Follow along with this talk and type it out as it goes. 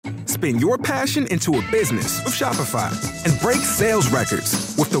Spin your passion into a business with Shopify and break sales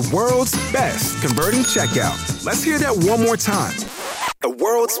records with the world's best converting checkout. Let's hear that one more time. The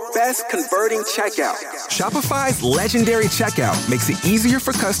world's best converting checkout. Shopify's legendary checkout makes it easier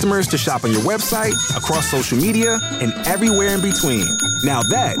for customers to shop on your website, across social media, and everywhere in between. Now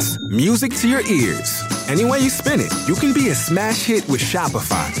that's music to your ears. Any way you spin it, you can be a smash hit with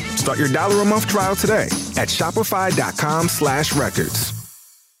Shopify. Start your $1 a month trial today at shopify.com/records.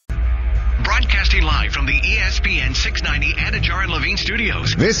 Broadcasting live from the ESPN 690 Anajar and Levine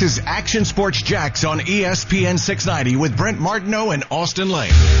studios. This is Action Sports Jacks on ESPN 690 with Brent Martineau and Austin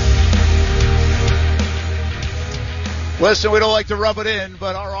Lane. Listen, we don't like to rub it in,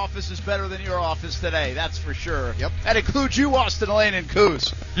 but our office is better than your office today. That's for sure. Yep. That includes you, Austin Lane and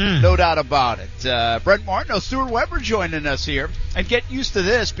Coos. No doubt about it. Brent Martineau, Stuart Weber joining us here. And get used to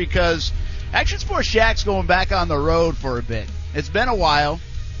this because Action Sports Jacks going back on the road for a bit. It's been a while.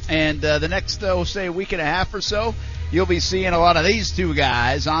 And the next, say, a week and a half or so, you'll be seeing a lot of these two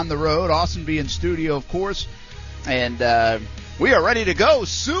guys on the road. Austin be in studio, of course. And we are ready to go.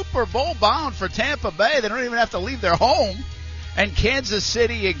 Super Bowl bound for Tampa Bay. They don't even have to leave their home. And Kansas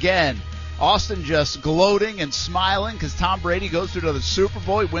City again. Austin just gloating and smiling because Tom Brady goes to the Super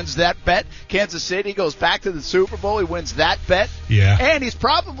Bowl. He wins that bet. Kansas City goes back to the Super Bowl. He wins that bet. Yeah. And he's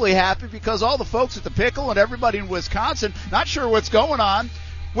probably happy because all the folks at the Pickle and everybody in Wisconsin not sure what's going on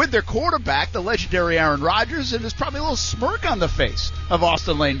with their quarterback, the legendary Aaron Rodgers, and there's probably a little smirk on the face of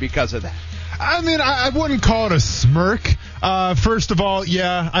Austin Lane because of that. I mean, I wouldn't call it a smirk. First of all,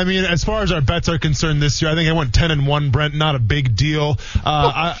 yeah, I mean, as far as our bets are concerned this year, I think I went 10-1, Brent, not a big deal.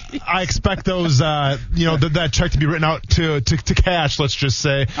 I expect those, that check to be written out to cash, let's just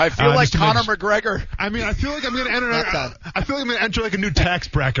say. I feel like Conor McGregor. I mean, I feel like I'm going to enter like a new tax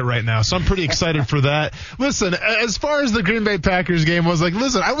bracket right now, so I'm pretty excited for that. Listen, as far as the Green Bay Packers game was,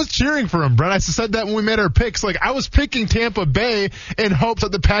 I was cheering for him, Brent. I said that when we made our picks. I was picking Tampa Bay in hopes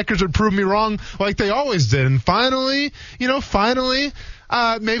that the Packers would prove me wrong like they always did. And finally,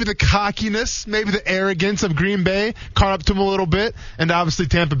 maybe the cockiness, maybe the arrogance of Green Bay caught up to him a little bit. And obviously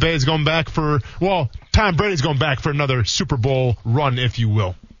Tampa Bay is going back Tom Brady's going back for another Super Bowl run, if you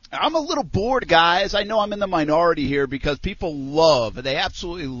will. I'm a little bored, guys. I know I'm in the minority here because people they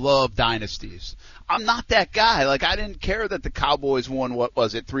absolutely love dynasties. I'm not that guy. I didn't care that the Cowboys won,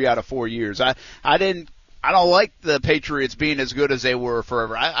 3 out of 4 years. I don't like the Patriots being as good as they were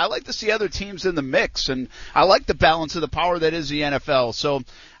forever. I like to see other teams in the mix, and I like the balance of the power that is the NFL. So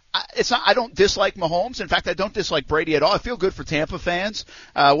I don't dislike Mahomes. In fact, I don't dislike Brady at all. I feel good for Tampa fans.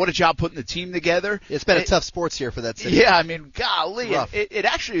 What a job putting the team together. It's been a tough sports year for that city. Yeah, I mean, golly, it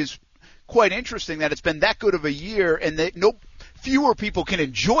actually is quite interesting that it's been that good of a year and that fewer people can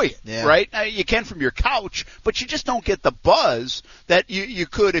enjoy it, right? Now, you can from your couch, but you just don't get the buzz that you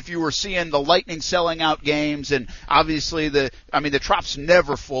could if you were seeing the Lightning selling out games. And obviously, the Trop's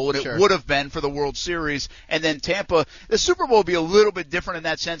never full, and it would have been for the World Series. And then Tampa, the Super Bowl will be a little bit different in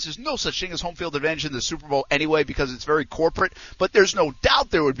that sense. There's no such thing as home field advantage in the Super Bowl anyway because it's very corporate. But there's no doubt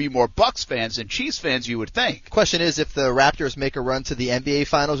there would be more Bucks fans and Chiefs fans, you would think. Question is, if the Raptors make a run to the NBA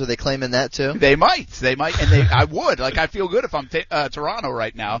Finals, are they claiming that too? They might, and I would. I feel good if I'm Toronto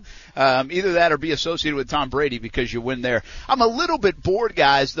right now. Either that or be associated with Tom Brady because you win there. I'm a little bit bored,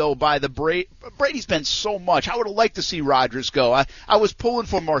 guys, though, by the Brady's been so much. I would have liked to see Rodgers go. I was pulling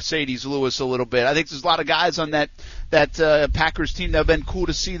for Mercedes Lewis a little bit. I think there's a lot of guys on that Packers team that have been cool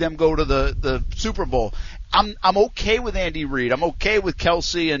to see them go to the Super Bowl. I'm okay with Andy Reid. I'm okay with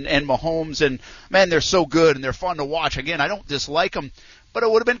Kelsey and Mahomes. And, man, they're so good and they're fun to watch. Again, I don't dislike them. But it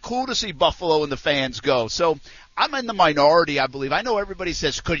would have been cool to see Buffalo and the fans go. So I'm in the minority, I believe. I know everybody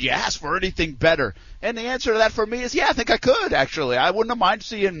says, could you ask for anything better? And the answer to that for me is, yeah, I think I could, actually. I wouldn't have minded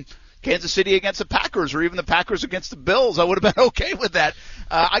seeing Kansas City against the Packers or even the Packers against the Bills. I would have been okay with that.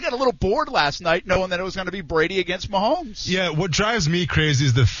 I got a little bored last night knowing that it was going to be Brady against Mahomes. Yeah, what drives me crazy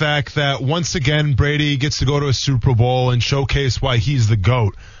is the fact that once again Brady gets to go to a Super Bowl and showcase why he's the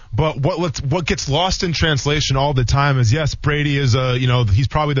GOAT. But what gets lost in translation all the time is, yes, Brady is he's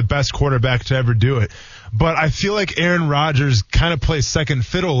probably the best quarterback to ever do it. But I feel like Aaron Rodgers kind of plays second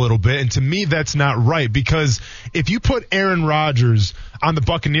fiddle a little bit, and to me that's not right because if you put Aaron Rodgers on the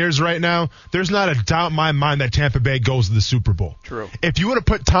Buccaneers right now, there's not a doubt in my mind that Tampa Bay goes to the Super Bowl. True. If you would have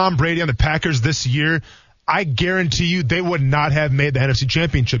put Tom Brady on the Packers this year, I guarantee you they would not have made the NFC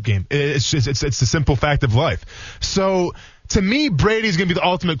Championship game. It's the simple fact of life. So to me, Brady's going to be the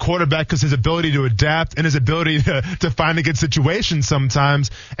ultimate quarterback because his ability to adapt and his ability to find a good situation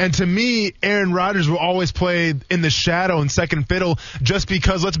sometimes. And to me, Aaron Rodgers will always play in the shadow and second fiddle just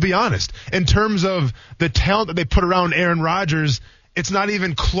because, let's be honest, in terms of the talent that they put around Aaron Rodgers, it's not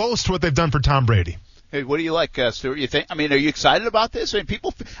even close to what they've done for Tom Brady. Hey, what do you like, Stuart? You think? I mean, are you excited about this? I mean,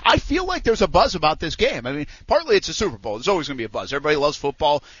 I feel like there's a buzz about this game. I mean, partly it's a Super Bowl. There's always going to be a buzz. Everybody loves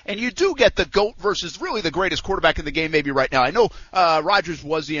football, and you do get the GOAT versus really the greatest quarterback in the game maybe right now. I know Rodgers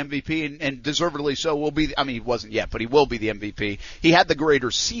was the MVP, and deservedly so. He wasn't yet, but he will be the MVP. He had the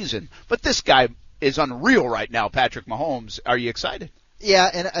greater season, but this guy is unreal right now, Patrick Mahomes. Are you excited? Yeah,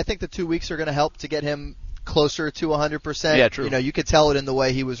 and I think the 2 weeks are going to help to get him closer to 100%. Yeah, true. You know, you could tell it in the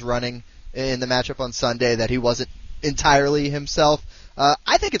way he was running in the matchup on Sunday that he wasn't entirely himself.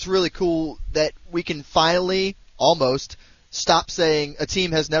 I think it's really cool that we can finally almost stop saying a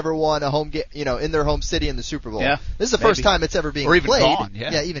team has never won a home game, in their home city in the Super Bowl. Yeah, this is the first time it's ever being or even played. Gone,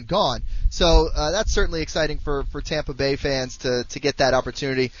 yeah, even gone. So that's certainly exciting for Tampa Bay fans to get that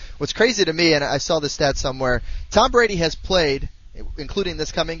opportunity. What's crazy to me, and I saw this stat somewhere, Tom Brady has played, including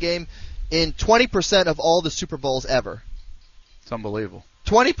this coming game, in 20% of all the Super Bowls ever. It's unbelievable.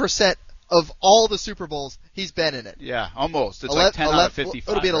 20% of all the Super Bowls, he's been in it. Yeah, almost. It's like 10 out of 55.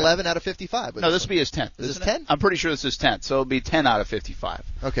 It'll be an 11 out of 55. No, this will be his 10th. Is this 10? I'm pretty sure this is 10th, so it'll be 10 out of 55.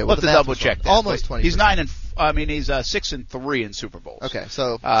 Okay, we'll have to double check that. Almost 20%. He's 6-3 in Super Bowls. Okay,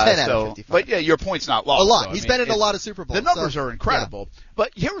 so 10 out of 55. But yeah, your point's not lost. A lot. So, He's been in a lot of Super Bowls. The numbers are incredible. Yeah.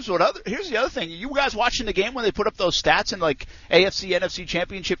 But here's the other thing. You guys watching the game when they put up those stats in like AFC, NFC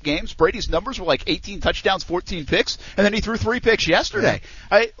championship games? Brady's numbers were like 18 touchdowns, 14 picks, and then he threw 3 picks yesterday.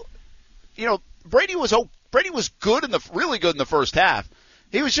 Yeah. Brady was really good in the first half.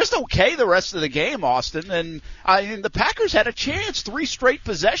 He was just okay the rest of the game, Austin. And the Packers had a chance. 3 straight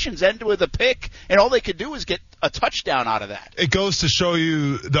possessions ended with a pick, and all they could do was get a touchdown out of that. It goes to show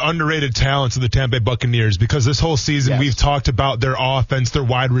you the underrated talents of the Tampa Bay Buccaneers, because this whole season we've talked about their offense, their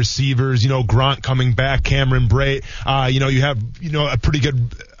wide receivers, Gronk coming back, Cameron Brate. You have, a pretty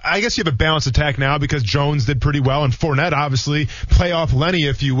good, I guess you have a balanced attack now because Jones did pretty well, and Fournette, obviously, playoff Lenny,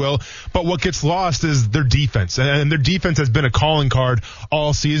 if you will. But what gets lost is their defense, and their defense has been a calling card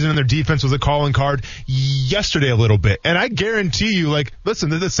all season, and their defense was a calling card yesterday a little bit. And I guarantee you, listen,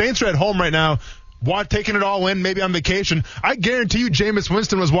 the Saints are at home right now, taking it all in, maybe on vacation. I guarantee you Jameis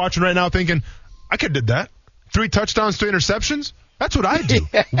Winston was watching right now thinking, I could have did that. 3 touchdowns, 3 interceptions. That's what I do.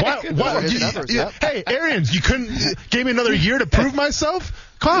 Hey, Arians, you gave me another year to prove myself?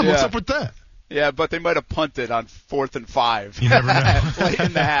 Come on, what's up with that? Yeah, but they might have punted on 4th and 5. You never know. Late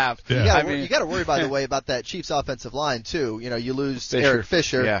in the half. Yeah. You got to worry, by the way, about that Chiefs offensive line too. You lose Eric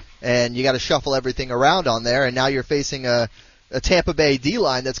Fisher, and you got to shuffle everything around on there, and now you're facing a Tampa Bay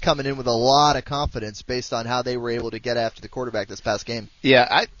D-line that's coming in with a lot of confidence based on how they were able to get after the quarterback this past game.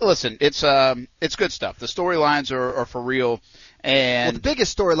 Yeah, listen, it's good stuff. The storylines are for real. And the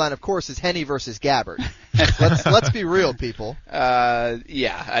biggest storyline, of course, is Henny versus Gabbard. Let's be real, people.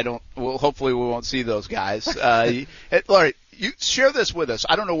 Hopefully we won't see those guys. Larry, you share this with us.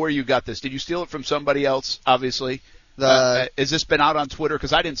 I don't know where you got this. Did you steal it from somebody else? Obviously. Has this been out on Twitter?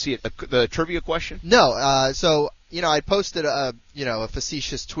 Because I didn't see it. The trivia question. No. I posted a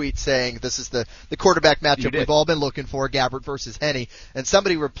facetious tweet saying this is the quarterback matchup we've all been looking for, Gabbard versus Henny, and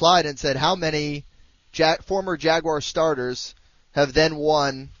somebody replied and said, how many former Jaguar starters have then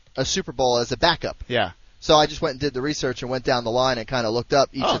won a Super Bowl as a backup? Yeah. So I just went and did the research and went down the line and kind of looked up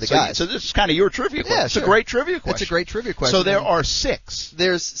each of the guys. So this is kind of your trivia question. Yeah, It's a great trivia question. It's a great trivia question. So there are 6.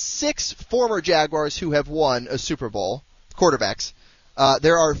 There's 6 former Jaguars who have won a Super Bowl, quarterbacks.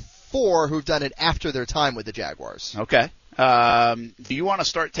 There are 4 who've done it after their time with the Jaguars. Okay. Do you want to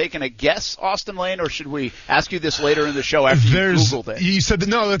start taking a guess, Austin Lane, or should we ask you this later in the show after you Googled it? You said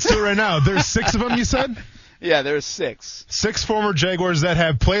no, let's do it right now. There's 6 of them, you said? Yeah, there's 6. 6 former Jaguars that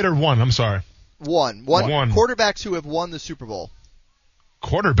have played or won, I'm sorry. One. Quarterbacks who have won the Super Bowl.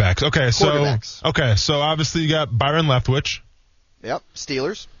 Quarterbacks. Okay, so obviously you got Byron Leftwich. Yep,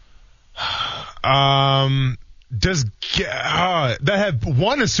 Steelers. That have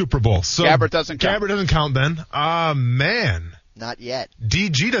won a Super Bowl. So Gabbard doesn't count. Gabbard doesn't count then. Man. Not yet.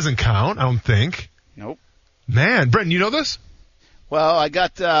 DG doesn't count, I don't think. Nope. Man, Brenton, you know this? Well, I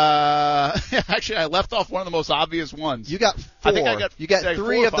got actually I left off one of the most obvious ones. You got 4. You got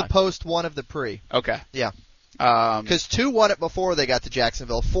 3 of the post, 1 of the pre. Okay. Yeah. Because 2 won it before they got to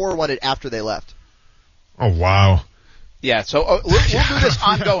Jacksonville. 4 won it after they left. Oh, wow. Yeah, so we'll do this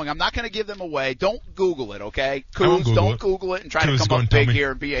ongoing. I'm not going to give them away. Don't Google it, okay? Coos, don't Google it and try to come up big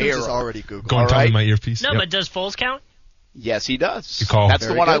here and be a hero. Coos is already Googled. Go and tell me my earpiece. No, but does Foles count? Yes, he does. Good call. That's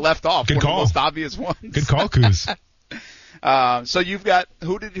the one I left off. Good call. One of the most obvious ones. Good call, Coos. So you've got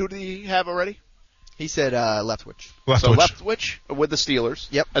who did he have already? He said Leftwich. So Leftwich with the Steelers.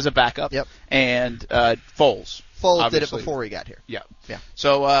 Yep. As a backup. Yep. And Foles. Foles did it obviously. before he got here. Yeah. Yeah.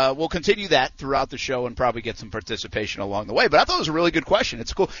 So we'll continue that throughout the show and probably get some participation along the way. But I thought it was a really good question.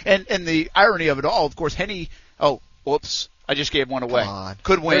 It's cool. And the irony of it all, of course, Henny. Oh, whoops! I just gave one away. Come on.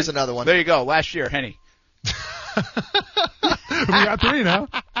 Could win. There's another one. There you go. Last year, Henny. We got 3 now.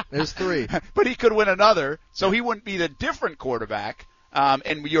 There's 3. But he could win another, so he wouldn't be the different quarterback.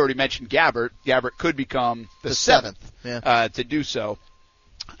 And we already mentioned Gabbert. Gabbert could become the seventh to do so.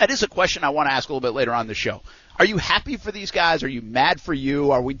 That is a question I want to ask a little bit later on in the show. Are you happy for these guys? Are you mad for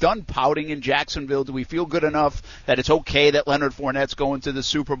you? Are we done pouting in Jacksonville? Do we feel good enough that it's okay that Leonard Fournette's going to the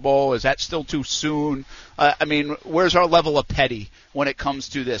Super Bowl? Is that still too soon? I mean, where's our level of petty when it comes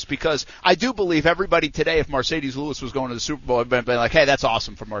to this? Because I do believe everybody today, if Mercedes Lewis was going to the Super Bowl, would have been like, hey, that's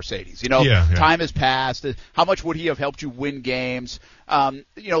awesome for Mercedes. You know, time has passed. How much would he have helped you win games? Leonard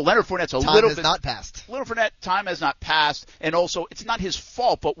Fournette's Time has not passed. Leonard Fournette, time has not passed, and also it's not his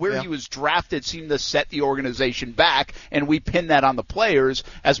fault, but where he was drafted seemed to set the organization back, and we pin that on the players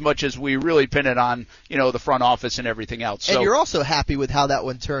as much as we really pin it on, the front office and everything else. And you're also happy with how that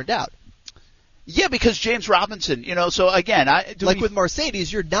one turned out. Yeah, because James Robinson, so again, with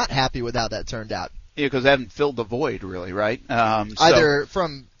Mercedes, you're not happy with how that turned out. Yeah, because they haven't filled the void, really, right? Either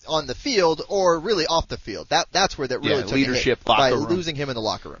from on the field or really off the field. That's where that really took leadership, a hit by locker room. losing him in the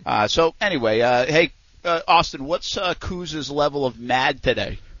locker room. So anyway, hey, Austin, what's Kuz's level of mad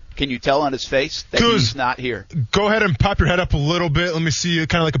today? Can you tell on his face that he's not here? Go ahead and pop your head up a little bit. Let me see you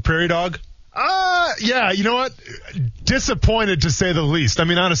kind of like a prairie dog. Yeah, you know what? Disappointed to say the least. I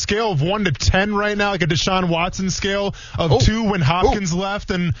mean, on a scale of 1 to 10 right now, like a Deshaun Watson scale of 2 when Hopkins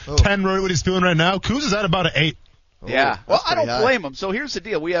left and 10 what he's feeling right now, Kuz is at about an 8. Yeah, well, I don't blame him. So here's the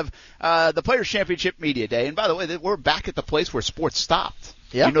deal. We have the Players' Championship Media Day. And by the way, we're back at the place where sports stopped.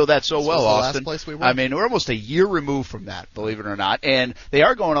 Yeah. You know that so well, Austin. Last place we were. I mean, we're almost a year removed from that, believe it or not. And they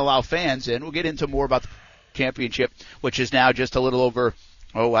are going to allow fans in. We'll get into more about the championship, which is now just a little over,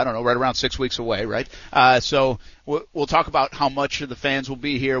 right around 6 weeks away, right? So we'll talk about how much of the fans will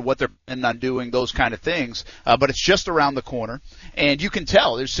be here, what they're planning on doing, those kind of things. But it's just around the corner. And you can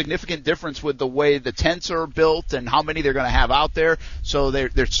tell there's significant difference with the way the tents are built and how many they're going to have out there. So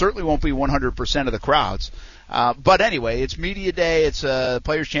there certainly won't be 100% of the crowds. But anyway, it's Media Day. It's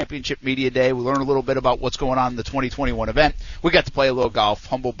Players' Championship Media Day. We learn a little bit about what's going on in the 2021 event. We got to play a little golf,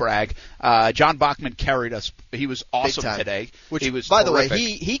 humble brag. John Bachman carried us. He was awesome today. Which, he was by terrific. the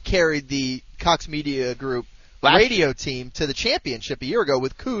way, he carried the Cox Media Group radio team to the championship a year ago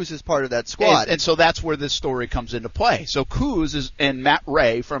with Kuz as part of that squad. And so that's where this story comes into play. So Kuz and Matt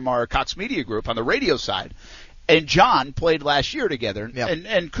Ray from our Cox Media Group on the radio side, and John played last year together. Yep.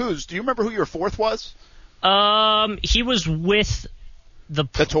 And Kuz, do you remember who your fourth was? He was with the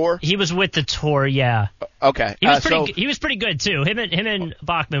tour. He was with the tour, yeah. Okay. He was pretty good too. Him and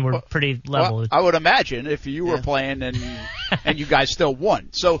Bachman were pretty level. Well, I would imagine if you were playing and you guys still won.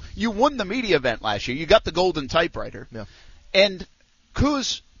 So you won the media event last year. You got the golden typewriter. Yeah. And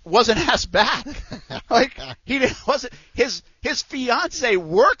Kuz wasn't asked back. Like wasn't his fiance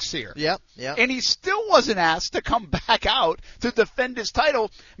works here. Yeah. And he still wasn't asked to come back out to defend his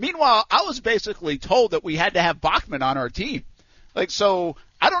title. Meanwhile, I was basically told that we had to have Bachman on our team. So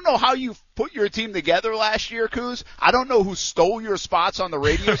I don't know how you put your team together last year, Kuz. I don't know who stole your spots on the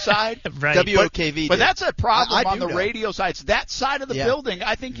radio side. Right. WOKV But that's a problem I on the radio side. It's that side of the building.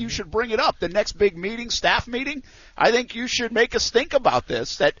 I think you should bring it up. The next big meeting, staff meeting, I think you should make us think about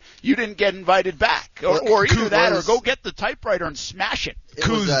this, that you didn't get invited back. Or either that or go get the typewriter and smash it. It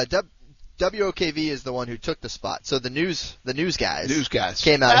was WOKV is the one who took the spot. So the news guys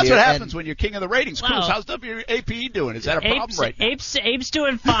came out. That's here what happens when you're king of the ratings. Wow. Kuz, how's WAPE doing? Is that a problem right now? Abe's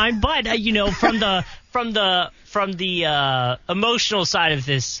doing fine, but from the emotional side of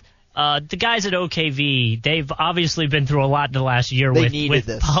this, the guys at OKV, they've obviously been through a lot in the last year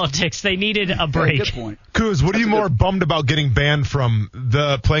with politics. They needed a break. Good point. Kuz, what are you more bummed about getting banned from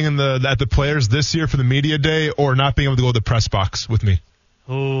playing at the Players this year for the media day, or not being able to go to the press box with me?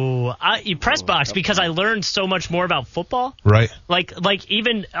 Press box, because I learned so much more about football. Right. Like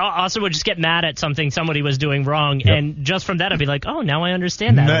even Austin would just get mad at something somebody was doing wrong, and just from that I'd be like, oh, now I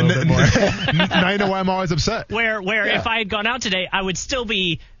understand that a little bit more. Now you know why I'm always upset. Where if I had gone out today, I would still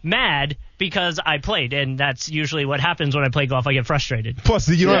be mad because I played, and that's usually what happens when I play golf. I get frustrated. Plus,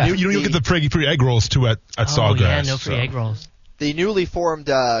 you don't get the free egg rolls too at Sawgrass. Yeah, no free egg rolls. The newly formed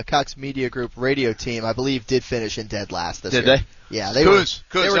Cox Media Group radio team, I believe, did finish in dead last this year. Did they? Yeah, they were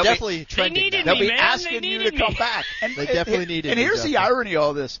they'll definitely trending. They They'll needed be me, asking man. you to come back. And They definitely needed And me, here's the Justin. irony of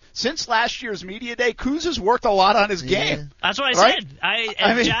all this. Since last year's media day, Kuz has worked a lot on his game. That's what I Right?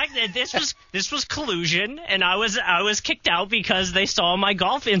 said. Jack, this was collusion, and I was kicked out because they saw my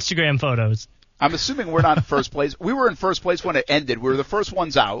golf Instagram photos. I'm assuming we're not in first place. We were in first place when it ended. We were the first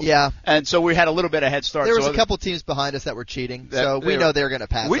ones out. Yeah. And so we had a little bit of head start. There was a couple teams behind us that were cheating, so we know they're going to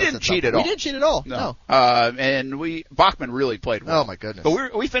pass us. We didn't cheat at all. We didn't cheat at all. No. And Bachman really played well. Oh, my goodness.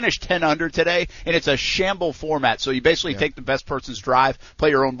 But we finished 10 under today, and it's a shamble format. So you basically take the best person's drive, play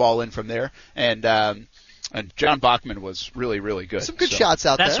your own ball in from there, and John Bachman was really, really good. Some good shots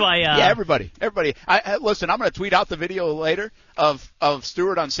out there. That's why. Yeah, everybody. Listen, I'm going to tweet out the video later of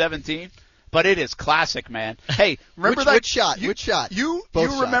Stewart on 17. But it is classic, man. Hey, remember that? Which shot? You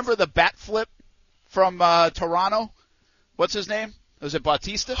remember the bat flip from Toronto? What's his name? Was it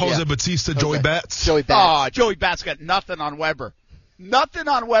Bautista? Jose Bautista, Joey Bats. Joey Bats. Oh, Joey Bats got nothing on Weber. Nothing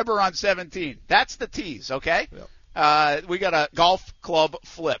on Weber on 17. That's the tease, okay? Yep. We got a golf club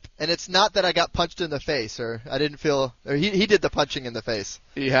flip. And it's not that I got punched in the face, or I didn't feel, or he did the punching in the face.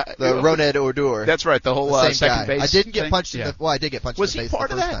 Yeah. The Roned Odor. That's right, the whole second base. I didn't get punched in the, well, I did get punched in the face. Was he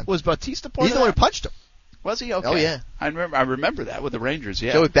part of that? Time. Was Bautista part of that? He's the one who punched him. Was he? Okay. Oh, yeah. I remember that with the Rangers,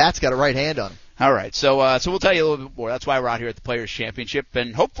 yeah. Joey Bats got a right hand on him. All right, so we'll tell you a little bit more. That's why we're out here at the Players Championship,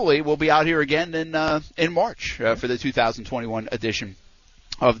 and hopefully we'll be out here again in March for the 2021 edition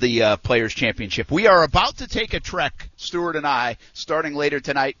of the Players Championship. We are about to take a trek, Stuart and I, starting later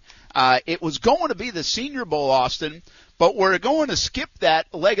tonight. It was going to be the Senior Bowl, Austin, but we're going to skip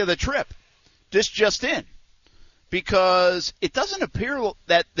that leg of the trip. Just in. Because it doesn't appear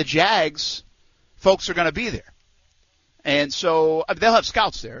that the Jags folks are going to be there. And so they'll have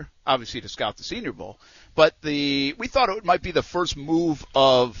scouts there, obviously, to scout the Senior Bowl. But we thought it might be the first move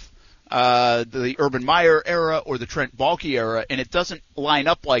of the Urban Meyer era or the Trent Baalke era, and it doesn't line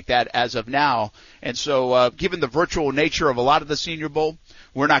up like that as of now. And so given the virtual nature of a lot of the Senior Bowl,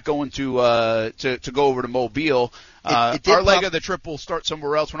 we're not going to go over to Mobile. Our leg of the trip will start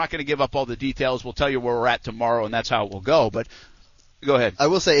somewhere else. We're not going to give up all the details. We'll tell you where we're at tomorrow, and that's how it will go. But go ahead. I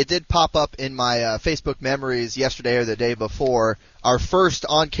will say it did pop up in my Facebook memories yesterday or the day before. Our first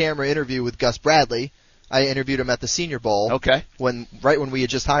on-camera interview with Gus Bradley. I interviewed him at the Senior Bowl. Okay. Right when we had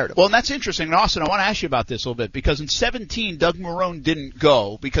just hired him. Well, and that's interesting. And Austin, I want to ask you about this a little bit because in 17, Doug Marrone didn't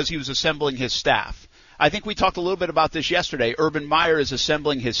go because he was assembling his staff. I think we talked a little bit about this yesterday. Urban Meyer is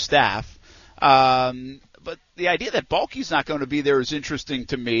assembling his staff. But the idea that Baalke's not going to be there is interesting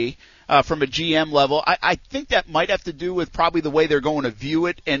to me from a GM level. I think that might have to do with probably the way they're going to view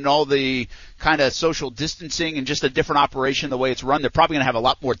it and all the kind of social distancing and just a different operation, the way it's run. They're probably going to have a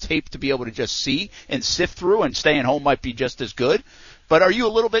lot more tape to be able to just see and sift through, and staying home might be just as good. But are you a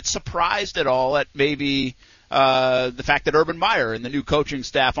little bit surprised at all at maybe the fact that Urban Meyer and the new coaching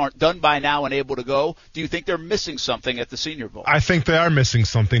staff aren't done by now and able to go? Do you think they're missing something at the Senior Bowl? I think they are missing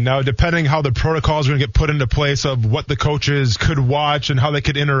something. Now, depending how the protocols are going to get put into place of what the coaches could watch and how they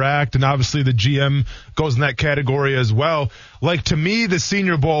could interact, and obviously the GM goes in that category as well. Like, to me, the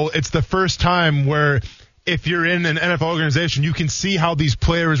Senior Bowl, it's the first time where if you're in an NFL organization, you can see how these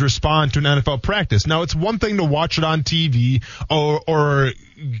players respond to an NFL practice. Now, it's one thing to watch it on TV or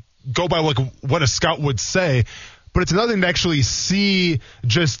go by like what a scout would say, but it's another thing to actually see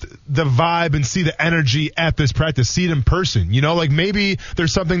just the vibe and see the energy at this practice, see it in person. You know, like maybe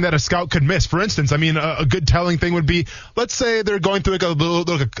there's something that a scout could miss. For instance, I mean, a good telling thing would be, let's say they're going through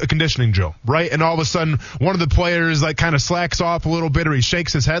like a conditioning drill, right? And all of a sudden one of the players like kind of slacks off a little bit or he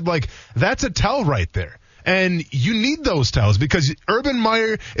shakes his head. Like, that's a tell right there. And you need those tells because Urban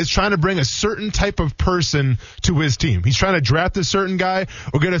Meyer is trying to bring a certain type of person to his team. He's trying to draft a certain guy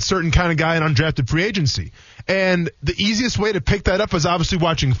or get a certain kind of guy in undrafted free agency. And the easiest way to pick that up is obviously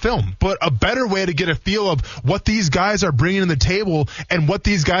watching film. But a better way to get a feel of what these guys are bringing to the table and what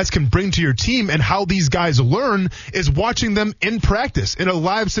these guys can bring to your team and how these guys learn is watching them in practice in a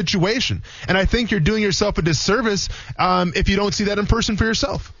live situation. And I think you're doing yourself a disservice if you don't see that in person for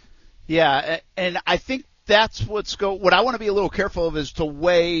yourself. Yeah, and I think that's what I want to be a little careful of is the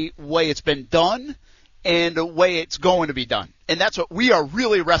way it's been done and the way it's going to be done. And that's what we are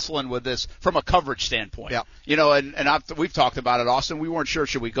really wrestling with this from a coverage standpoint. Yeah. You know, and we've talked about it, Austin. We weren't sure,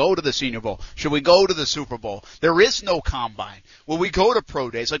 should we go to the Senior Bowl? Should we go to the Super Bowl? There is no combine. Will we go to pro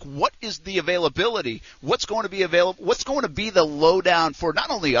days? Like, what is the availability? What's going to be available? What's going to be the lowdown for not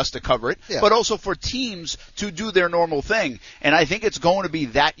only us to cover it, but also for teams to do their normal thing? And I think it's going to be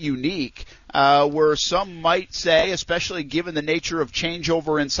that unique. Where some might say, especially given the nature of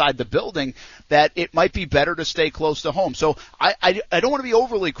changeover inside the building, that it might be better to stay close to home. So I don't want to be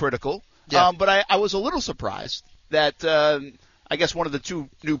overly critical, but I was a little surprised that I guess one of the two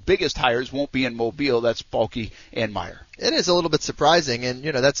new biggest hires won't be in Mobile. That's Baalke and Meyer. It is a little bit surprising, and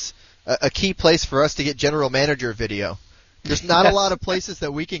that's a key place for us to get general manager video. There's not a lot of places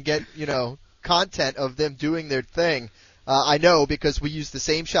that we can get content of them doing their thing. I know because we used the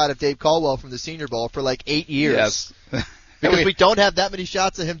same shot of Dave Caldwell from the Senior Bowl for like 8 years. Yes. Because we don't have that many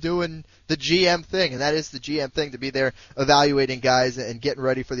shots of him doing the GM thing, and that is the GM thing, to be there evaluating guys and getting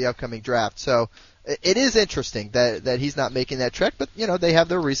ready for the upcoming draft. So it is interesting that he's not making that trek, but, they have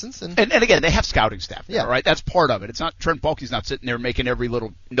their reasons. And again, they have scouting staff there, yeah. Right? That's part of it. It's not Trent Baalke's not sitting there making every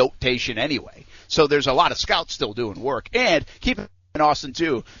little notation anyway. So there's a lot of scouts still doing work. And keep in Austin,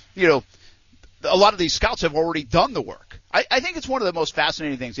 too, a lot of these scouts have already done the work. I think it's one of the most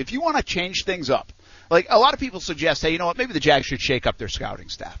fascinating things. If you want to change things up, like a lot of people suggest, hey, you know what, maybe the Jags should shake up their scouting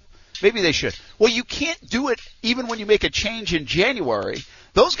staff. Maybe they should. Well, you can't do it even when you make a change in January.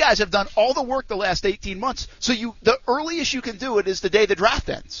 Those guys have done all the work the last 18 months. So the earliest you can do it is the day the draft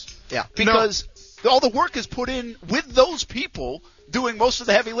ends. Yeah. Because all the work is put in with those people doing most of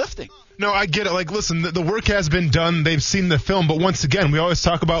the heavy lifting. No, I get it. Like, listen, the work has been done. They've seen the film. But once again, we always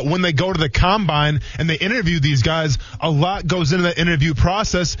talk about when they go to the combine and they interview these guys, a lot goes into that interview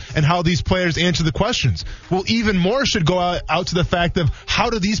process and how these players answer the questions. Well, even more should go out to the fact of how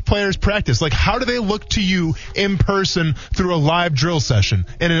do these players practice? Like, how do they look to you in person through a live drill session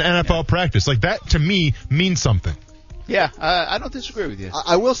in an NFL practice? Like, that, to me, means something. Yeah, I don't disagree with you.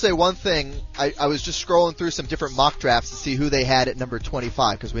 I will say one thing. I was just scrolling through some different mock drafts to see who they had at number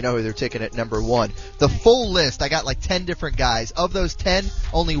 25 because we know who they're taking at number 1. The full list, I got like 10 different guys. Of those 10,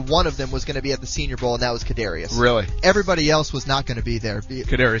 only one of them was going to be at the Senior Bowl, and that was Kadarius. Really? Everybody else was not going to be there.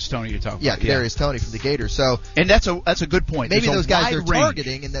 Kadarius Toney, you're talking about. Yeah, Kadarius Toney from the Gators. So, and that's a good point. Maybe those guys they're range.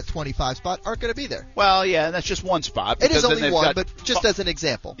 targeting in that 25 spot aren't going to be there. Well, yeah, and that's just one spot. It is only one, but just as an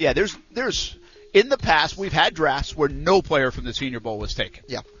example. Yeah, there's in the past, we've had drafts where no player from the Senior Bowl was taken.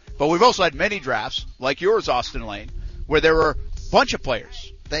 Yeah. But we've also had many drafts, like yours, Austin Lane, where there were a bunch of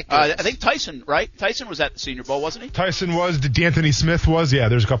players. I think Tyson, right? Tyson was at the Senior Bowl, wasn't he? Tyson was. D'Anthony Smith was. Yeah,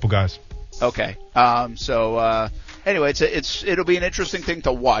 there's a couple guys. Okay. Anyway, it'll be an interesting thing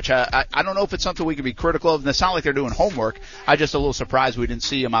to watch. I don't know if it's something we can be critical of. And it's not like they're doing homework. I'm just a little surprised we didn't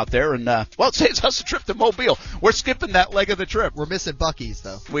see him out there. And, it saves us a trip to Mobile. We're skipping that leg of the trip. We're missing Buc-ee's,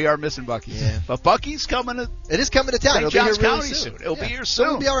 though. We are missing Buc-ee's. Yeah. But Buc-ee's coming to It is coming to town. St. Johns County soon. It'll be here soon.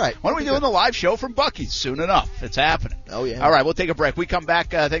 It'll be all right. When are we doing the live show from Buc-ee's? Soon enough. It's happening. Oh, yeah. All right, we'll take a break. We come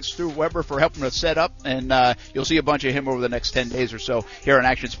back. Thanks to Stu Weber for helping us set up. And you'll see a bunch of him over the next 10 days or so here on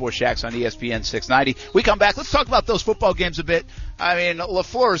Action Sports Shacks on ESPN 690. We come back. Let's talk about those football games a bit. I mean,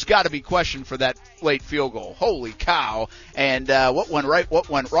 LaFleur's got to be questioned for that late field goal. Holy cow. And what went right, what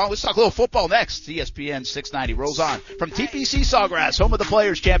went wrong? Let's talk a little football next. ESPN 690 rolls on from TPC Sawgrass, home of the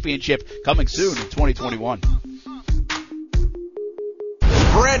Players' Championship, coming soon in 2021.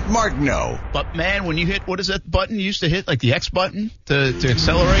 Brent Martineau. But, man, when you hit, what is that button you used to hit, like the X button to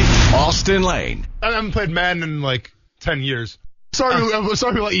accelerate? Austin Lane. I haven't played Madden in like 10 years. Sorry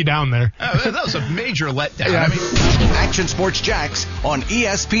to let you down there. That was a major letdown. Yeah. I mean, Action Sports Jacks on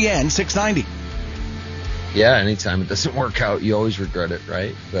ESPN 690. Yeah, anytime it doesn't work out, you always regret it,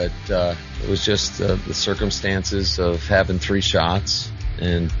 right? But it was just the circumstances of having 3 shots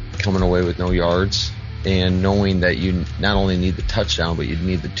and coming away with no yards and knowing that you not only need the touchdown, but you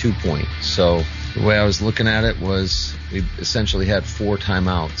need the 2-point. So the way I was looking at it was we essentially had 4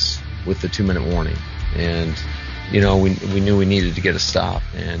 timeouts with the 2-minute warning. And we knew we needed to get a stop,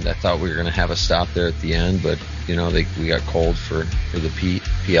 and I thought we were going to have a stop there at the end, but, we got called for the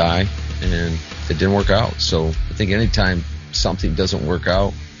PI, and it didn't work out. So I think anytime something doesn't work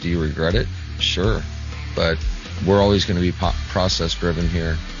out, do you regret it? Sure. But we're always going to be process-driven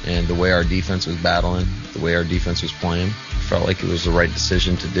here, and the way our defense was battling, the way our defense was playing, I felt like it was the right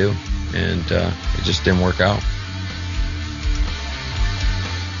decision to do, and it just didn't work out.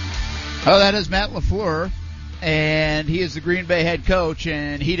 Oh, that is Matt LaFleur. And he is the Green Bay head coach,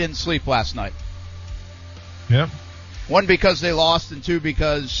 and he didn't sleep last night. Yep. 1, because they lost, and 2,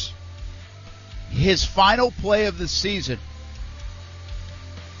 because his final play of the season,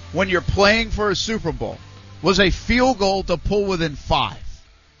 when you're playing for a Super Bowl, was a field goal to pull within 5.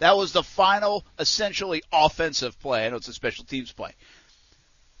 That was the final, essentially, offensive play. I know it's a special teams play.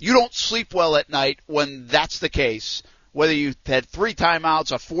 You don't sleep well at night when that's the case, whether you had 3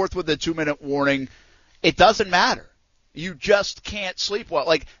 timeouts, a 4th with a 2-minute warning. It doesn't matter. You just can't sleep well.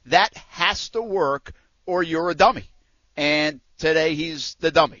 Like, that has to work or you're a dummy. And today he's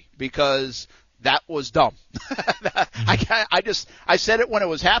the dummy because that was dumb. I said it when it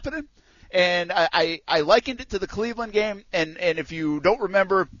was happening, and I likened it to the Cleveland game. And if you don't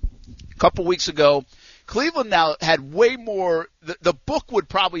remember, a couple weeks ago, Cleveland now had way more – the book would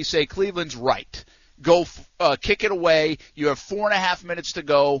probably say Cleveland's right go kick it away. You have 4.5 minutes to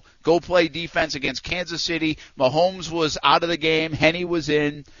go. Go play defense against Kansas City. Mahomes was out of the game. Henne was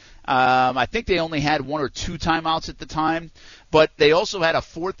in. I think they only had 1 or 2 timeouts at the time, but they also had a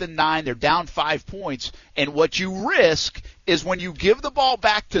 4th and 9. They're down 5 points, and what you risk is when you give the ball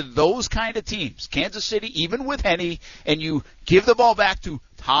back to those kind of teams, Kansas City, even with Henne, and you give the ball back to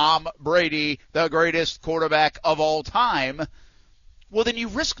Tom Brady, the greatest quarterback of all time, well, then you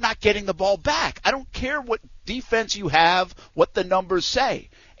risk not getting the ball back. I don't care what defense you have, what the numbers say.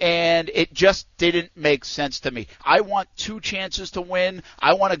 And it just didn't make sense to me. I want 2 chances to win.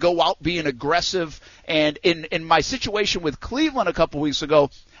 I want to go out being aggressive. And in my situation with Cleveland a couple weeks ago,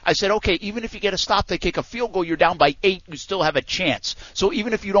 I said, okay, even if you get a stop, they kick a field goal, you're down by 8, you still have a chance. So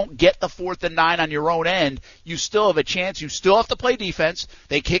even if you don't get the 4th and 9 on your own end, you still have a chance. You still have to play defense.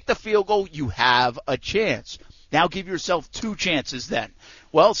 They kick the field goal, you have a chance. Now give yourself 2 chances then.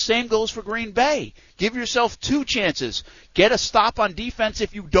 Well, same goes for Green Bay. Give yourself 2 chances. Get a stop on defense.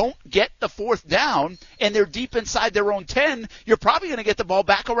 If you don't get the 4th down and they're deep inside their own 10, you're probably going to get the ball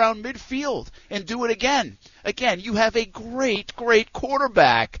back around midfield and do it again. Again, you have a great, great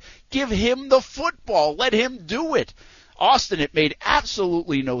quarterback. Give him the football. Let him do it. Austin, it made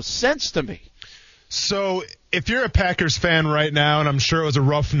absolutely no sense to me. So if you're a Packers fan right now, and I'm sure it was a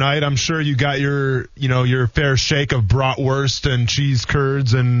rough night, I'm sure you got your fair shake of bratwurst and cheese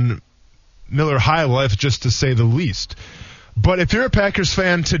curds and Miller High Life, just to say the least. But if you're a Packers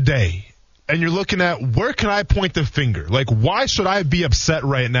fan today and you're looking at where can I point the finger? Like, why should I be upset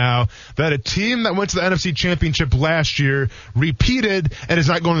right now that a team that went to the NFC Championship last year repeated and is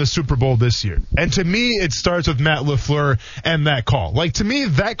not going to the Super Bowl this year? And to me, it starts with Matt LaFleur and that call. Like, to me,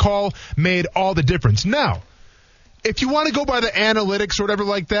 that call made all the difference. Now, if you want to go by the analytics or whatever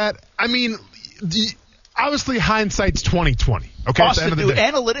like that, I mean, obviously hindsight's 20/20. Okay, Austin, do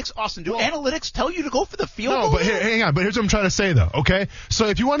analytics tell you to go for the field goal? No, but hang on. But here's what I'm trying to say, though, okay? So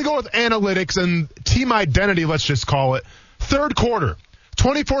if you want to go with analytics and team identity, let's just call it, 3rd quarter,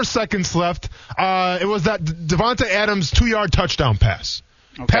 24 seconds left. It was that Devontae Adams 2-yard touchdown pass.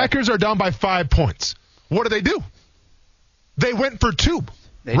 Okay. Packers are down by 5 points. What do? They went for 2.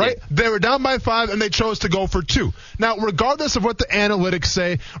 Right? They were down by 5, and they chose to go for 2. Now, regardless of what the analytics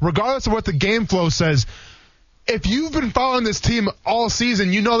say, regardless of what the game flow says, if you've been following this team all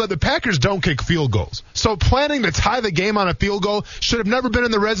season, you know that the Packers don't kick field goals. So planning to tie the game on a field goal should have never been in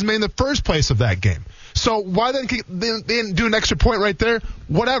the resume in the first place of that game. So why they didn't do an extra point right there?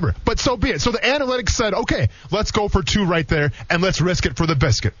 Whatever. But so be it. So the analytics said, okay, let's go for 2 right there, and let's risk it for the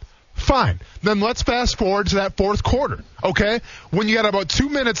biscuit. Fine. Then let's fast forward to that 4th quarter, okay? When you got about 2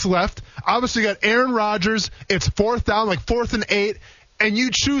 minutes left, obviously you got Aaron Rodgers, it's 4th down, like 4th and 8, and you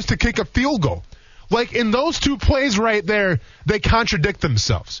choose to kick a field goal. Like, in those 2 plays right there, they contradict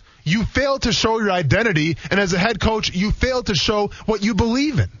themselves. You fail to show your identity, and as a head coach, you fail to show what you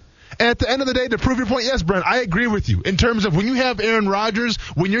believe in. And at the end of the day, to prove your point, yes, Brent, I agree with you. In terms of when you have Aaron Rodgers,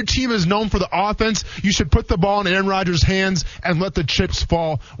 when your team is known for the offense, you should put the ball in Aaron Rodgers' hands and let the chips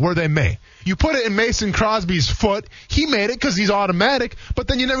fall where they may. You put it in Mason Crosby's foot. He made it because he's automatic, but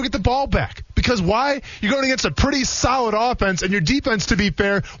then you never get the ball back. Because why? You're going against a pretty solid offense, and your defense, to be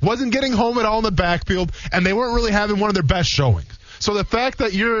fair, wasn't getting home at all in the backfield, and they weren't really having one of their best showings. So the fact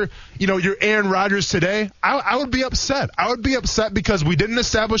that you're Aaron Rodgers today, I would be upset. I would be upset because we didn't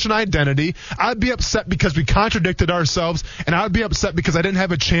establish an identity. I'd be upset because we contradicted ourselves, and I would be upset because I didn't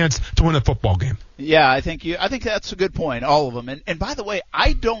have a chance to win a football game. Yeah, I think that's a good point, all of them. And by the way,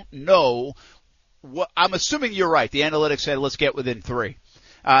 I don't know I'm assuming you're right. The analytics said let's get within 3.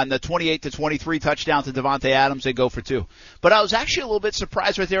 On the 28-23 touchdown to Devontae Adams, they go for 2. But I was actually a little bit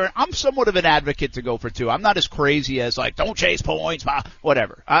surprised right there. And I'm somewhat of an advocate to go for 2. I'm not as crazy as like, don't chase points,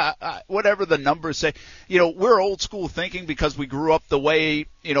 whatever. Whatever the numbers say. We're old school thinking because we grew up the way,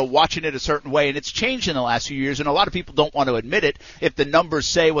 watching it a certain way. And it's changed in the last few years. And a lot of people don't want to admit it if the numbers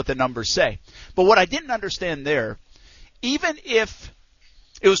say what the numbers say. But what I didn't understand there, even if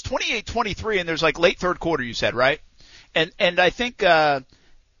it was 28-23 and there's like late 3rd quarter, you said, right? And I think,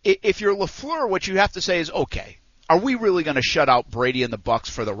 if you're LaFleur, what you have to say is, okay, are we really going to shut out Brady and the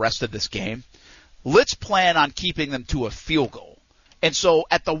Bucs for the rest of this game? Let's plan on keeping them to a field goal. And so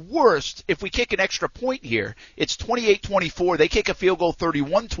at the worst, if we kick an extra point here, it's 28-24. They kick a field goal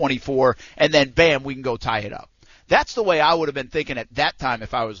 31-24, and then, bam, we can go tie it up. That's the way I would have been thinking at that time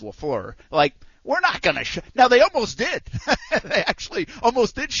if I was LaFleur. Like, we're not going to now they almost did. They actually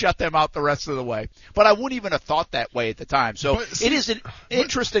almost did shut them out the rest of the way. But I wouldn't even have thought that way at the time. So it is an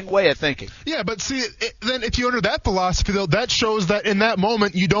interesting way of thinking. Yeah, but see, then if you under that philosophy, though, that shows that in that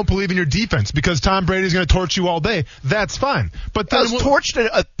moment you don't believe in your defense because Tom Brady's going to torch you all day. That's fine. But then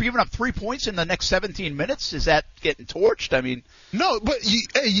torched, giving up 3 points in the next 17 minutes, is that getting torched? I mean, no, but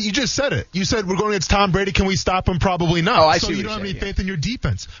you just said it. You said we're going against Tom Brady. Can we stop him? Probably not. Oh, I see. So you don't have any faith in your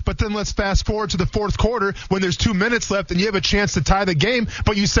defense. But then let's fast forward to the fourth quarter when there's 2 minutes left and you have a chance to tie the game.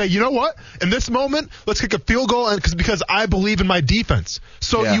 But you say, you know what? In this moment, let's kick a field goal because I believe in my defense.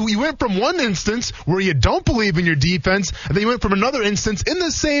 So you went from one instance where you don't believe in your defense, and then you went from another instance in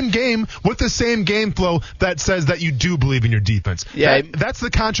the same game with the same game flow that says that you do believe in your defense. Yeah, that's the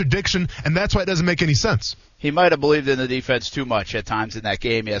contradiction, and that's why it doesn't make any sense. He might have believed in the defense too much at times in that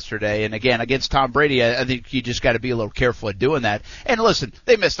game yesterday. And again, against Tom Brady, I think you just got to be a little careful at doing that. And listen,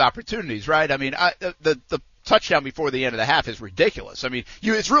 they missed opportunities, right? I mean, the touchdown before the end of the half is ridiculous. I mean,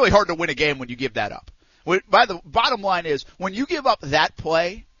 it's really hard to win a game when you give that up. By the bottom line is, when you give up that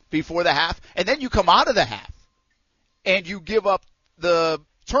play before the half, and then you come out of the half, and you give up the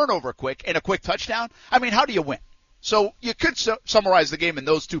turnover quick and a quick touchdown, I mean, how do you win? So you could summarize the game in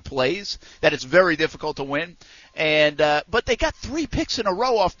those two plays, that it's very difficult to win. And but they got 3 picks in a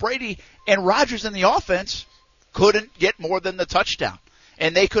row off Brady, and Rodgers in the offense couldn't get more than the touchdown.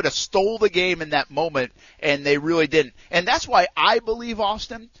 And they could have stole the game in that moment, and they really didn't. And that's why I believe,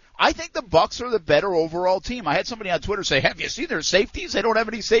 Austin, I think the Bucs are the better overall team. I had somebody on Twitter say, have you seen their safeties? They don't have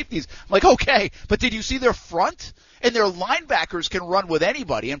any safeties. I'm like, okay, but did you see their front? And their linebackers can run with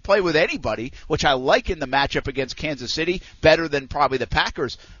anybody and play with anybody, which I like in the matchup against Kansas City, better than probably the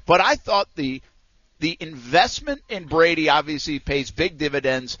Packers. But I thought the investment in Brady obviously pays big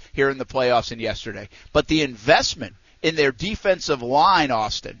dividends here in the playoffs and yesterday. But the investment in their defensive line,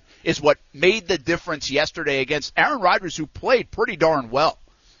 Austin, is what made the difference yesterday against Aaron Rodgers, who played pretty darn well.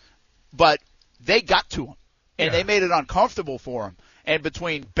 But they got to him, and they made it uncomfortable for him. And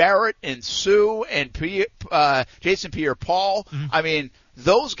between Barrett and Sue and Jason Pierre-Paul, I mean,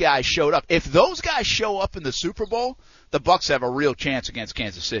 those guys showed up. If those guys show up in the Super Bowl, the Bucs have a real chance against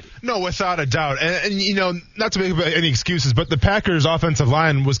Kansas City. No, without a doubt. And you know, not to make any excuses, but the Packers' offensive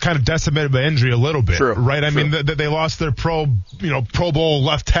line was kind of decimated by injury a little bit. True. Right? I mean, they lost their Pro Bowl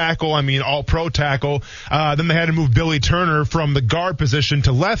left tackle. I mean, all-pro tackle. Then they had to move Billy Turner from the guard position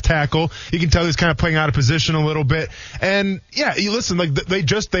to left tackle. You can tell he's kind of playing out of position a little bit. And yeah, you listen, like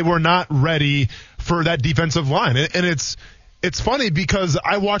they were not ready for that defensive line. And it's funny because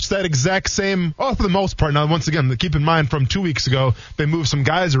I watched that exact same, for the most part. Now, once again, keep in mind from 2 weeks ago, they moved some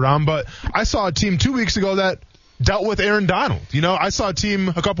guys around, but I saw a team 2 weeks ago that dealt with Aaron Donald. You know, I saw a team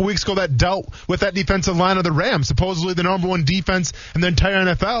a couple weeks ago that dealt with that defensive line of the Rams, supposedly the number one defense in the entire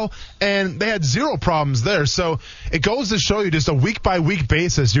NFL, and they had zero problems there. So it goes to show you just a week-by-week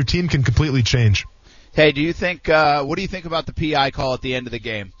basis, your team can completely change. Hey, what do you think about the PI call at the end of the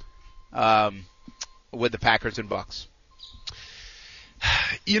game with the Packers and Bucs?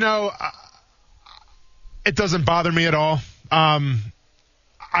 You know, it doesn't bother me at all.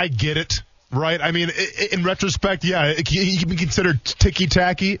 I get it, right? I mean, in retrospect, yeah, it can be considered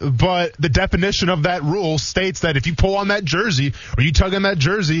ticky-tacky, but the definition of that rule states that if you pull on that jersey or you tug on that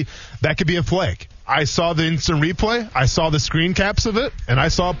jersey, that could be a flag. I saw the instant replay, I saw the screen caps of it, and I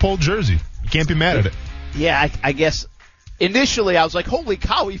saw a pulled jersey. You can't be mad at it. Yeah, I guess initially I was like, holy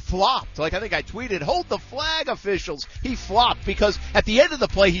cow, he flopped. Like, I think I tweeted, hold the flag, officials. He flopped because at the end of the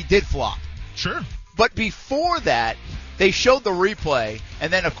play he did flop. Sure. But before that, they showed the replay,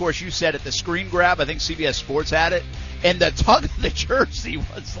 and then, of course, you said it, the screen grab. I think CBS Sports had it. And the tug of the jersey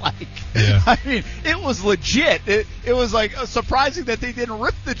was like, I mean, it was legit. It was like surprising that they didn't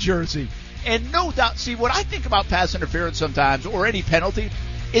rip the jersey. And no doubt, see, what I think about pass interference sometimes, or any penalty,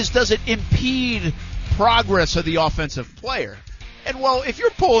 is does it impede progress of the offensive player? And, well, if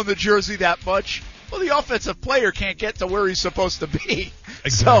you're pulling the jersey that much, well, the offensive player can't get to where he's supposed to be. Exactly.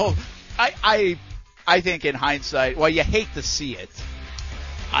 So I think in hindsight, well, you hate to see it.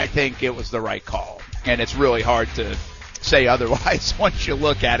 I think it was the right call. And it's really hard to say otherwise once you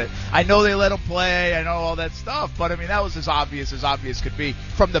look at it. I know they let him play. I know all that stuff. But, I mean, that was as obvious could be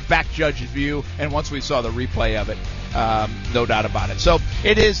from the back judge's view. And once we saw the replay of it, no doubt about it. So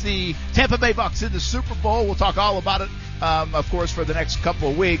it is the Tampa Bay Bucs in the Super Bowl. We'll talk all about it, of course, for the next couple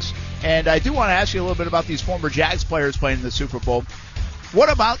of weeks. And I do want to ask you a little bit about these former Jags players playing in the Super Bowl. What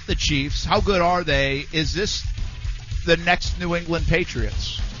about the Chiefs? How good are they? Is this the next New England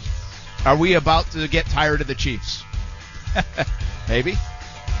Patriots? Are we about to get tired of the Chiefs? Maybe.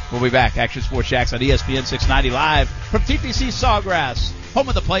 We'll be back. Action Sports Jacks on ESPN 690 live from TPC Sawgrass, home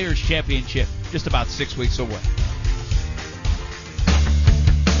of the Players Championship. just about 6 weeks away.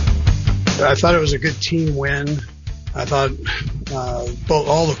 I thought it was a good team win. I thought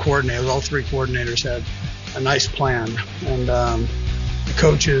all three coordinators had a nice plan, and the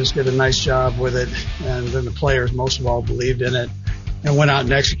coaches did a nice job with it, and then the players most of all believed in it and went out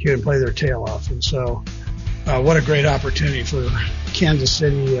and executed and played their tail off. And so what a great opportunity for Kansas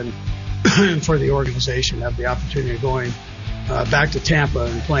City and for the organization to have the opportunity of going back to Tampa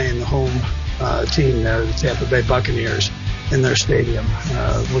and playing the home team there, the Tampa Bay Buccaneers, in their stadium,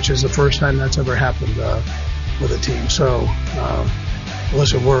 which is the first time that's ever happened with a team. So,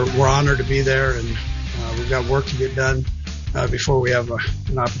 listen, we're honored to be there, and we've got work to get done before we have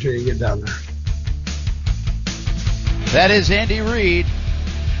an opportunity to get down there. That is Andy Reid.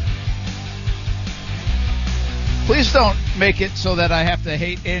 Please don't make it so that I have to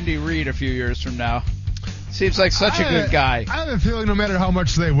hate Andy Reid a few years from now. Seems like such a good guy. I have a feeling no matter how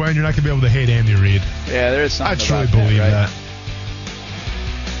much they win, you're not going to be able to hate Andy Reid. Yeah, there is something I truly about believe that.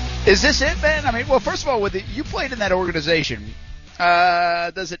 that. Is this it, man? I mean, well, first of all, you played in that organization.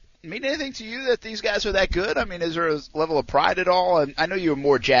 Does it mean anything to you that these guys are that good? I mean, is there a level of pride at all? And I know you were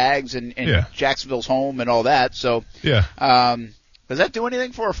more Jags and Jacksonville's home and all that. So, yeah. Does that do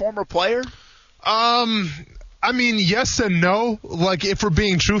anything for a former player? I mean, yes and no. Like, if we're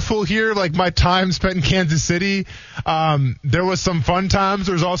being truthful here, like, my time spent in Kansas City, there was some fun times.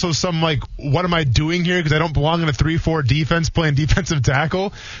 There was also some, like, what am I doing here? Because I don't belong in a 3-4 defense playing defensive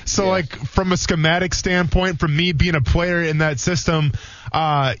tackle. So, like, from a schematic standpoint, from me being a player in that system,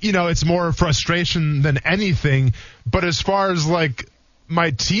 it's more frustration than anything. But as far as, like,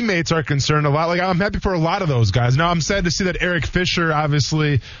 my teammates are concerned, I'm happy for a lot of those guys. Now, I'm sad to see that Eric Fisher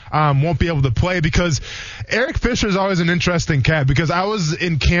obviously won't be able to play, because Eric Fisher is always an interesting cat, because I was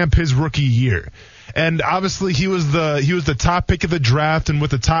in camp his rookie year. And obviously he was the top pick of the draft, and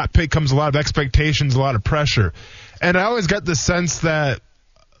with the top pick comes a lot of expectations, a lot of pressure. And I always got the sense that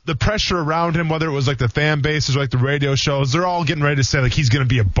the pressure around him, whether it was like the fan bases or like the radio shows, they're all getting ready to say, like, he's going to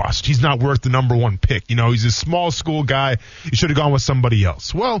be a bust. He's not worth the number one pick. He's a small school guy. You should have gone with somebody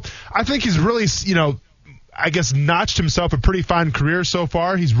else. Well, I think he's really, notched himself a pretty fine career so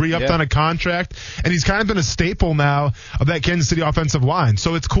far. He's re-upped on a contract, and he's kind of been a staple now of that Kansas City offensive line.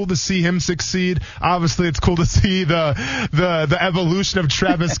 So it's cool to see him succeed. Obviously, it's cool to see the evolution of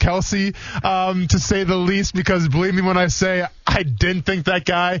Travis Kelce, to say the least, because believe me when I say I didn't think that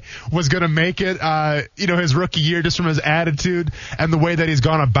guy was going to make it, his rookie year, just from his attitude and the way that he's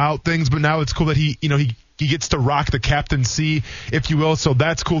gone about things. But now it's cool that he gets to rock the captaincy, if you will, so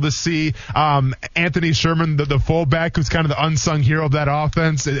that's cool to see. Anthony Sherman, the fullback, who's kind of the unsung hero of that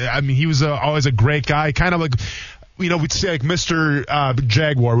offense. I mean, he was always a great guy, kind of like, we'd say like Mr.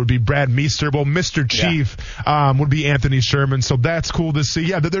 Jaguar would be Brad Meester. Well, Mr. Chief would be Anthony Sherman, so that's cool to see.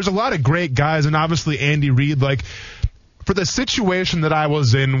 Yeah, there's a lot of great guys, and obviously Andy Reid, like, for the situation that I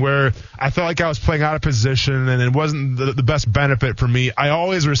was in, where I felt like I was playing out of position and it wasn't the best benefit for me, I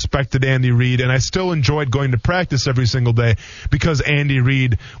always respected Andy Reid, and I still enjoyed going to practice every single day because Andy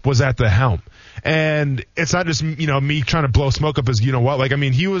Reid was at the helm. And it's not just, me trying to blow smoke up his,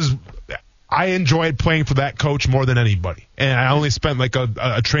 I enjoyed playing for that coach more than anybody. And I only spent like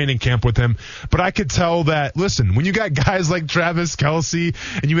a training camp with him. But I could tell that, listen, when you got guys like Travis Kelce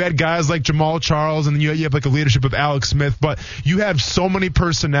and you had guys like Jamal Charles, and you have like a leadership of Alex Smith, but you have so many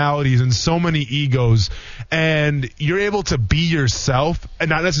personalities and so many egos, and you're able to be yourself and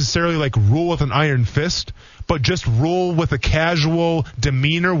not necessarily like rule with an iron fist, but just rule with a casual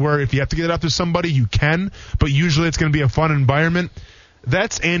demeanor where if you have to get it up to somebody, you can, but usually it's going to be a fun environment.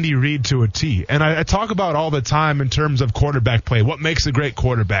 That's Andy Reid to a T. And I talk about all the time in terms of quarterback play, what makes a great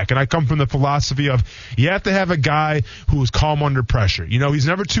quarterback. And I come from the philosophy of you have to have a guy who is calm under pressure. He's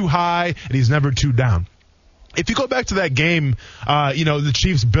never too high and he's never too down. If you go back to that game, the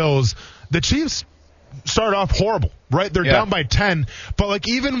Chiefs-Bills, the Chiefs started off horrible, right? They're down by 10. But, like,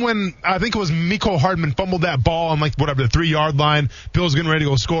 even when I think it was Mecole Hardman fumbled that ball on, like, whatever, the 3-yard line, Bills getting ready to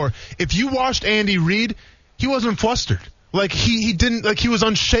go score. If you watched Andy Reid, he wasn't flustered. Like, he didn't, like, he was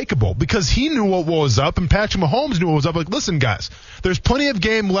unshakable because he knew what was up, and Patrick Mahomes knew what was up. Like, listen, guys, there's plenty of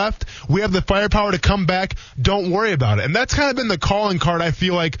game left. We have the firepower to come back. Don't worry about it. And that's kind of been the calling card, I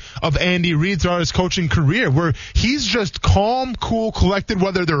feel like, of Andy Reid throughout his coaching career, where he's just calm, cool, collected,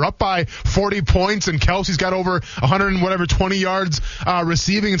 whether they're up by 40 points and Kelsey's got over 20 yards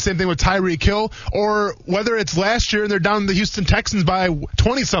receiving, and same thing with Tyreek Hill, or whether it's last year and they're down the Houston Texans by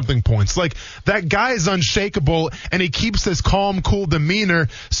 20-something points. Like, that guy is unshakable, and he keeps this calm, cool demeanor,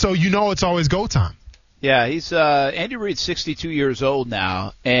 so it's always go time. Yeah, he's Andy Reid's 62 years old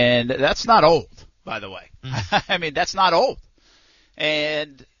now, and that's not old, by the way. I mean, that's not old.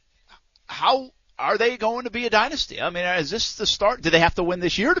 And how are they going to be a dynasty? I mean, is this the start? Do they have to win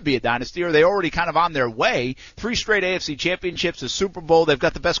this year to be a dynasty, or are they already kind of on their way? 3 straight AFC championships, a Super Bowl. They've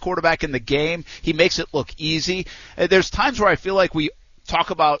got the best quarterback in the game. He makes it look easy. There's times where I feel like we talk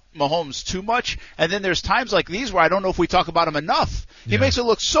about Mahomes too much, and then there's times like these where I don't know if we talk about him enough. He makes it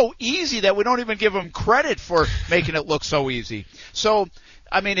look so easy that we don't even give him credit for making it look so easy. So,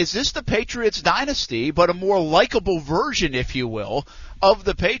 I mean, is this the Patriots dynasty, but a more likable version, if you will, of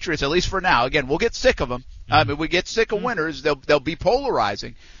the Patriots, at least for now? Again, we'll get sick of them. I mean, we get sick of winners. They'll be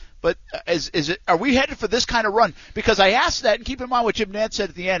polarizing. But are we headed for this kind of run? Because I asked that, and keep in mind what Jim Nantz said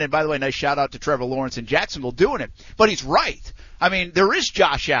at the end. And by the way, nice shout out to Trevor Lawrence in Jacksonville doing it. But he's right. I mean, there is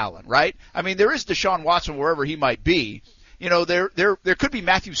Josh Allen, right? I mean, there is Deshaun Watson wherever he might be. You know, there could be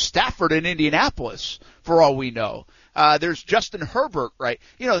Matthew Stafford in Indianapolis for all we know. There's Justin Herbert, right?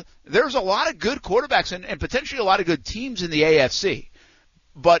 You know, there's a lot of good quarterbacks and potentially a lot of good teams in the AFC.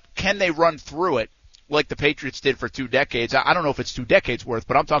 But can they run through it like the Patriots did for 2 decades? I don't know if it's 2 decades worth,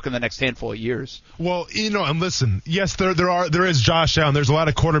 but I'm talking the next handful of years. Well, you know, and listen, yes, there is Josh Allen. There's a lot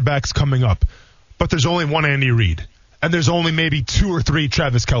of quarterbacks coming up, but there's only one Andy Reid, and there's only maybe 2 or 3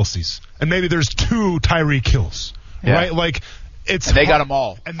 Travis Kelce's, and maybe there's 2 Tyreek Hills, right? Like, it's and they got them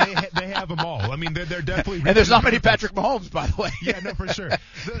all, and they have them all. I mean, they're definitely. And there's not many Patrick Mahomes, by the way. Yeah, no, for sure.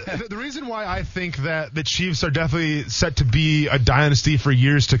 The reason why I think that the Chiefs are definitely set to be a dynasty for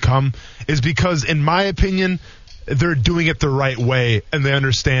years to come is because, in my opinion, they're doing it the right way, and they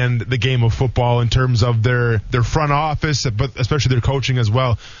understand the game of football in terms of their front office, but especially their coaching as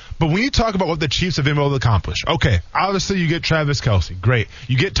well. But when you talk about what the Chiefs have been able to accomplish, okay, obviously you get Travis Kelce, great.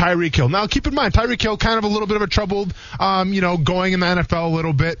 You get Tyreek Hill. Now, keep in mind, Tyreek Hill kind of a little bit of a troubled, going in the NFL a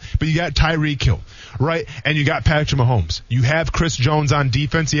little bit, but you got Tyreek Hill, right? And you got Patrick Mahomes. You have Chris Jones on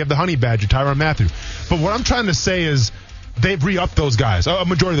defense. You have the Honey Badger, Tyrann Mathieu. But what I'm trying to say is they've re-upped those guys, a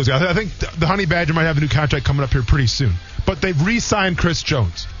majority of those guys. I think the Honey Badger might have a new contract coming up here pretty soon. But they've re-signed Chris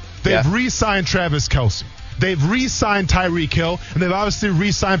Jones. They've re-signed Travis Kelce. They've re-signed Tyreek Hill, and they've obviously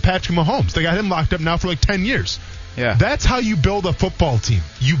re-signed Patrick Mahomes. They got him locked up now for like 10 years. Yeah. That's how you build a football team.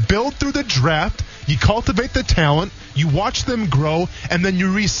 You build through the draft, you cultivate the talent, you watch them grow, and then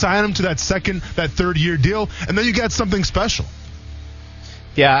you re-sign them to that third-year deal, and then you got something special.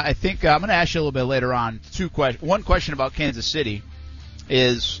 Yeah, I think I'm going to ask you a little bit later on 2 questions. One question about Kansas City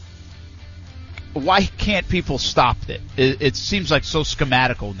is why can't people stop it? It seems like so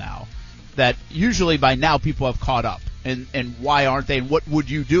schematical now that usually by now people have caught up. And why aren't they? And what would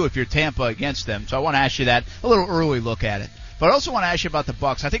you do if you're Tampa against them? So I want to ask you that, a little early look at it. But I also want to ask you about the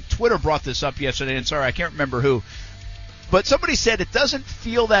Bucs. I think Twitter brought this up yesterday, and sorry, I can't remember who. But somebody said it doesn't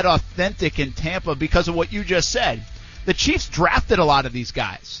feel that authentic in Tampa because of what you just said. The Chiefs drafted a lot of these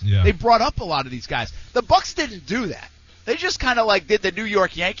guys. Yeah. They brought up a lot of these guys. The Bucs didn't do that. They just kind of like did the New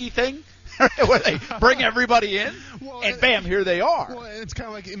York Yankee thing. Where they bring everybody in, and bam, here they are. Well, it's kind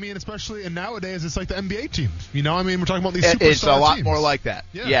of like, I mean, especially nowadays, it's like the NBA teams. You know, I mean, we're talking about these superstar It's a lot teams. more like that.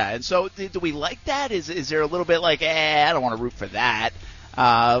 Yeah. And so do we like that? Is there a little bit like, I don't want to root for that?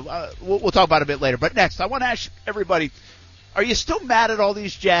 We'll talk about it a bit later. But next, I want to ask everybody, are you still mad at all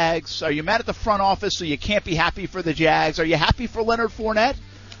these Jags? Are you mad at the front office so you can't be happy for the Jags? Are you happy for Leonard Fournette?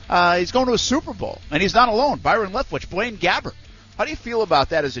 He's going to a Super Bowl, and he's not alone. Byron Leftwich, Blaine Gabbert. How do you feel about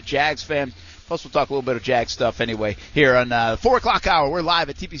that as a Jags fan? Plus, we'll talk a little bit of Jags stuff anyway here on 4 o'clock hour. We're live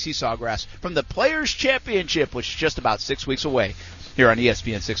at TPC Sawgrass from the Players' Championship, which is just about 6 weeks away here on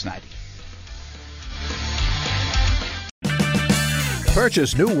ESPN 690.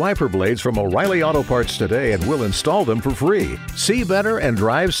 Purchase new wiper blades from O'Reilly Auto Parts today and we'll install them for free. See better and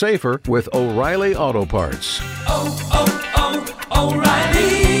drive safer with O'Reilly Auto Parts.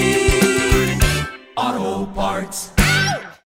 O'Reilly